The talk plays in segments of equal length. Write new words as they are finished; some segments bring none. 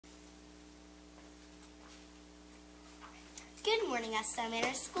morning, Estelle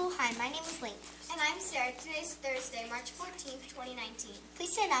Manor School. Hi, my name is Lane. And I'm Sarah. Today's Thursday, March 14th, 2019.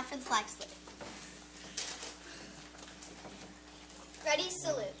 Please stand out for the flag salute. Ready,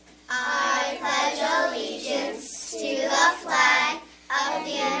 salute. I pledge allegiance to the flag of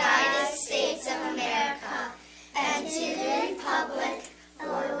the United States of America and to the republic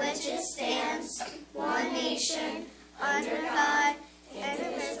for which it stands, one nation, under God,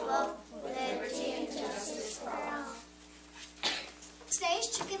 indivisible, with liberty and justice for all. Today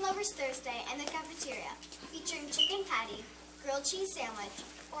is Chicken Lovers Thursday in the cafeteria, featuring chicken patty, grilled cheese sandwich,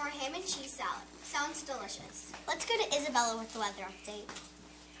 or a ham and cheese salad. Sounds delicious. Let's go to Isabella with the weather update.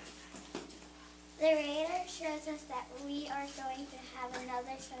 The radar shows us that we are going to have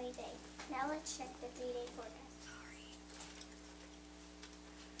another sunny day. Now let's check the 3-day forecast.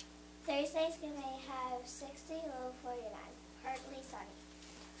 Thursday's going to have 60, low 49, partly sunny.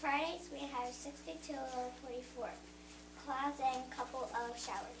 Fridays we have 62, low 44, clouds and a couple of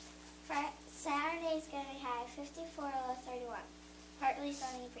showers. Saturday's going to have 54, low 31, partly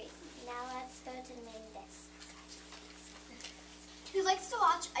sunny breeze. Now let's go to the main dish. Who likes to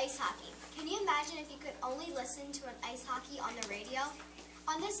watch ice hockey? Can you imagine if you could only listen to an ice hockey on the radio?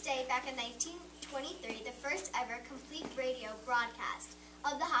 On this day, back in 1923, the first ever complete radio broadcast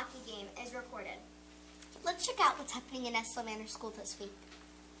of the hockey game is recorded. Let's check out what's happening in Estelle Manor School this week.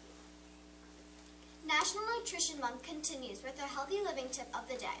 National Nutrition Month continues with our healthy living tip of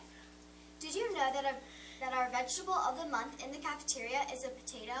the day. Did you know that our vegetable of the month in the cafeteria is a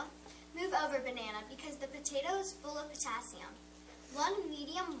potato? Move over, banana, because the potato is full of potassium. One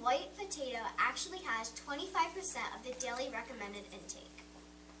medium white potato actually has 25% of the daily recommended intake.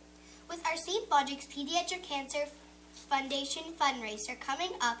 With our St. Baldrick's Pediatric Cancer Foundation fundraiser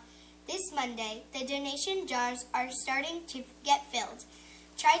coming up this Monday, the donation jars are starting to get filled.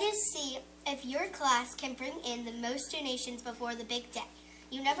 Try to see if your class can bring in the most donations before the big day.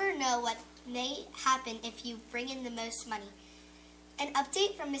 You never know what may happen if you bring in the most money. An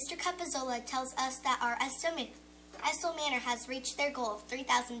update from Mr. Capizzola tells us that our Estelle Manor has reached their goal of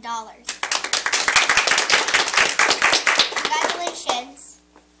 $3,000. Congratulations!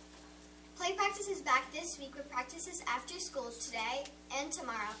 Play practice is back this week with practices after school today and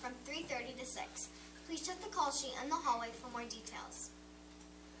tomorrow from 3:30 to 6. Please check the call sheet in the hallway for more details.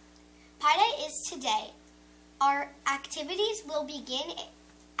 Pi Day is today. Our activities will begin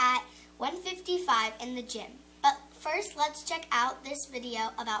at 1:55 in the gym. But first, let's check out this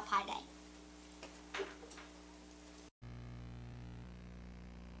video about Pi Day.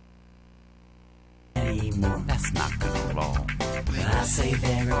 Anymore, that's not good at all. When I say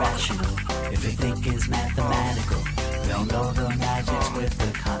they're irrational, if they think is mathematical, they'll know the magic's with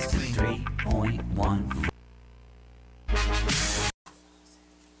the constant 3.1.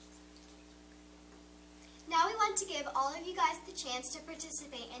 Now we want to give all of you guys the chance to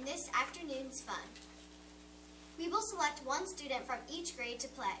participate in this afternoon's fun. We will select one student from each grade to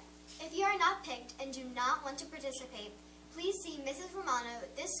play. If you are not picked and do not want to participate, please see Mrs. Romano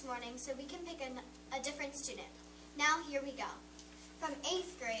this morning so we can pick a different student. Now here we go. From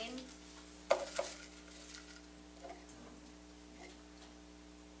 8th grade,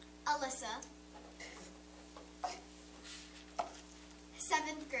 Alyssa.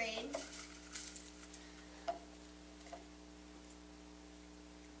 7th grade,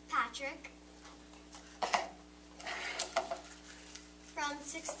 Patrick. From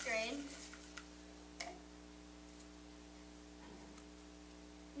 6th grade,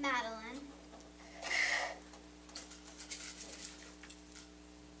 Madeline.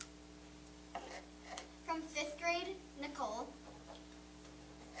 From 5th grade, Nicole.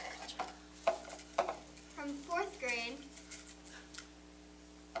 From 4th grade,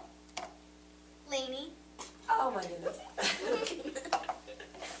 Lainey. Oh my goodness.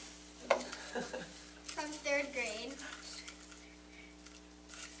 From 3rd grade,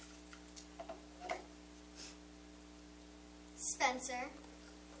 Spencer.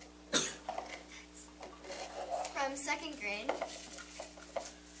 From 2nd grade,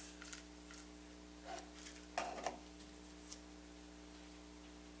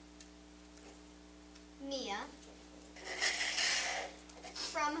 Mia.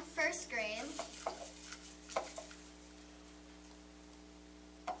 From 1st grade,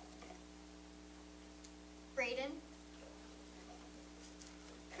 Brayden.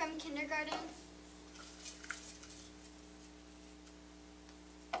 From kindergarten,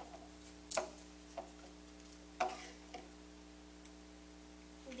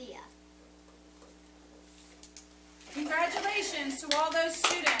 Leah. Congratulations to all those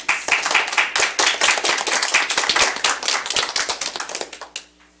students.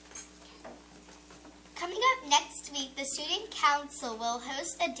 Coming up up next week, the Student Council will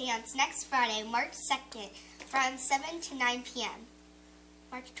host a dance next Friday, March 2nd, from 7 to 9 p.m.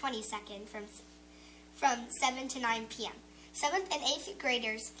 March 22nd, from 7 to 9 p.m. 7th and 8th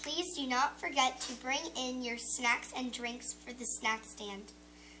graders, please do not forget to bring in your snacks and drinks for the snack stand.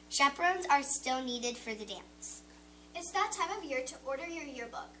 Chaperones are still needed for the dance. It's that time of year to order your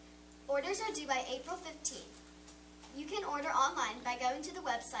yearbook. Orders are due by April 15th. You can order online by going to the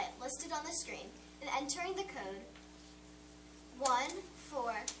website listed on the screen and entering the code 1456019.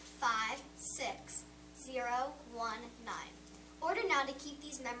 Order now to keep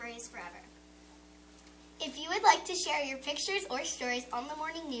these memories forever. If you would like to share your pictures or stories on the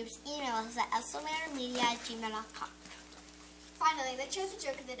morning news, email us at esselmannermedia@gmail.com. Finally, let's share the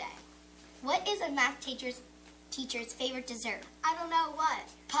joke of the day. What is a math teacher's favorite dessert? I don't know what.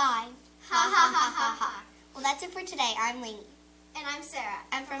 Pie. Ha ha ha ha ha. Well, that's it for today. I'm Lainey. And I'm Sarah.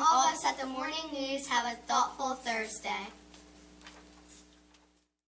 And from all of us at the Morning News, have a thoughtful Thursday.